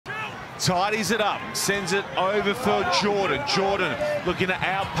tidies it up, sends it over for Jordan. Jordan looking to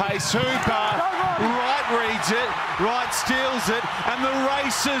outpace Hooper. Wright reads it, Wright steals it, and the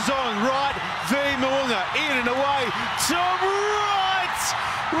race is on. Wright v. Moonga, in and away. Tom Wright!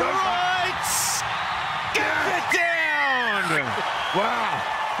 Wright! Get it down! Wow.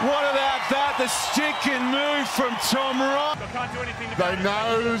 What about that? The stick and move from Tom Wright. They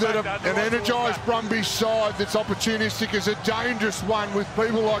know that an energised Brumbies side that's opportunistic is a dangerous one with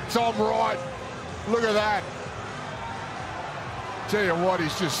people like Tom Wright. Look at that. Tell you what,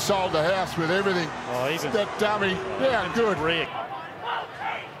 he's just sold the house with everything. Oh, even that dummy. Yeah, good.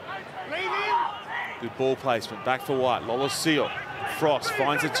 Good ball placement. Back for White. Lolosio. Frost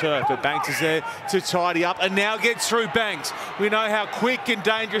finds a turf, but Banks is there to tidy up and now gets through Banks. We know how quick and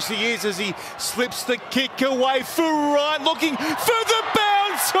dangerous he is as he slips the kick away for Wright, looking for the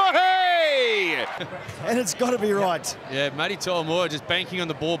bounce. Oh, hey! And it's got to be right. Yeah, Matty To'omua just banking on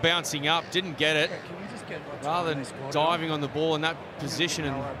the ball, bouncing up, didn't get it. Rather than diving on the ball in that position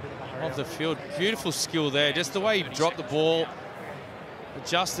and of the field. Beautiful skill there, just the way he dropped the ball.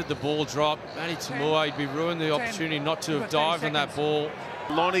 Adjusted the ball drop. Matty To'omua, he'd be ruined the opportunity not to have dived on that ball.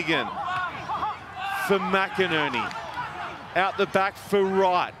 Lonigan for McInerney. Out the back for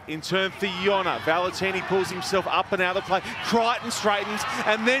Wright. In turn for Yona. Valentini pulls himself up and out of the play. Crichton straightens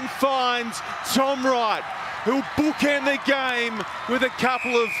and then finds Tom Wright, who'll bookend the game with a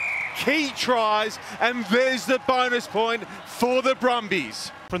couple of key tries. And there's the bonus point for the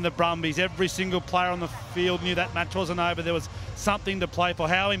Brumbies. From the Brumbies, every single player on the field knew that match wasn't over. There was something to play for.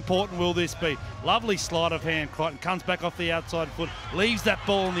 How important will this be? Lovely sleight of hand. Crichton comes back off the outside foot, leaves that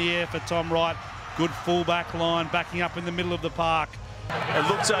ball in the air for Tom Wright. Good full-back line, backing up in the middle of the park. It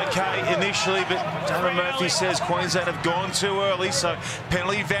looked okay initially, but Darren Murphy says Queensland have gone too early, so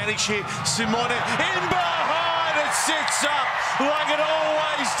penalty advantage here. Simone in behind, it sits up like it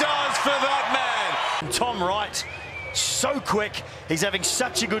always does for that man. Tom Wright, so quick. He's having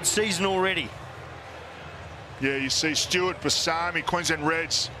such a good season already. Yeah, you see Stuart Basami, Queensland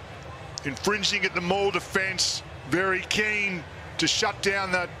Reds, infringing at the maul defence, very keen to shut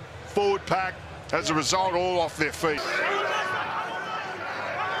down that forward pack. As a result, all off their feet.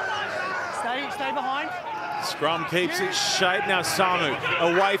 Stay behind. Scrum keeps its shape. Now Samu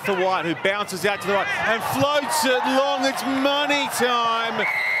away for White, who bounces out to the right and floats it long. It's money time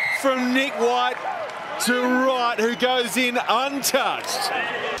from Nick White to Wright, who goes in untouched.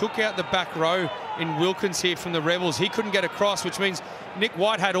 Took out the back row in Wilkins here from the Rebels. He couldn't get across, which means Nick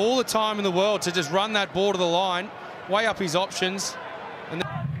White had all the time in the world to just run that ball to the line, weigh up his options. And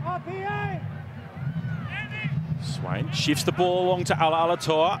Swain shifts the ball along to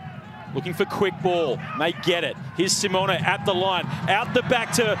Alatoa, looking for quick ball. May get it. Here's Simone at the line, out the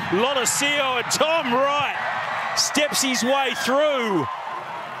back to Lolosio, and Tom Wright steps his way through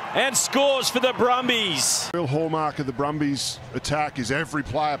and scores for the Brumbies. The real hallmark of the Brumbies attack is every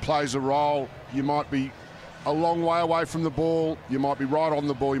player plays a role. You might be a long way away from the ball, you might be right on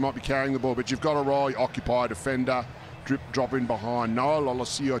the ball, you might be carrying the ball, but you've got a role. You occupy a defender, drop in behind. Noah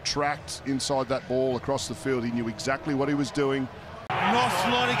Lolosio tracked inside that ball across the field. He knew exactly what he was doing. Noss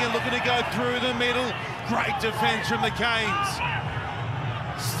Lonigan looking to go through the middle. Great defence from the Canes.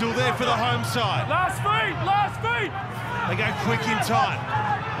 Still there for the home side. Last feet. They go quick in time.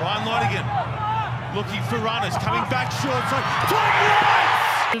 Ryan Lonigan looking for runners, coming back short. So Tom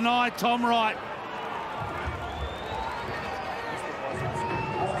Wright! Denied Tom Wright.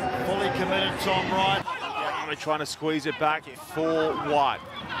 Fully committed Tom Wright. They're trying to squeeze it back for White.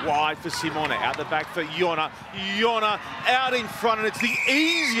 Wide for Simone, out the back for Yona. Yona out in front, and it's the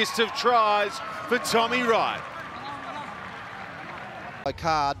easiest of tries for Tommy Wright. A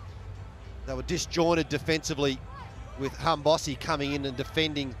card, they were disjointed defensively with Humbossi coming in and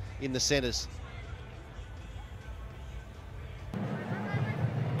defending in the centres.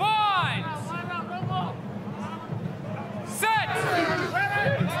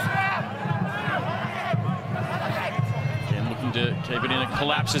 To keep it in, it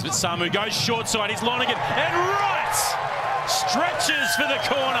collapses, but Samu goes short side. He's Lonigan and Wright stretches for the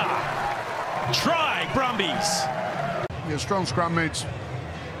corner. Try Brumbies. Yeah, strong scrum means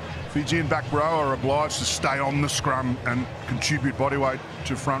Fijian back row are obliged to stay on the scrum and contribute body weight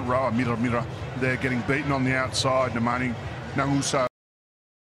to front row. Mira, they're getting beaten on the outside. Namani Nangusa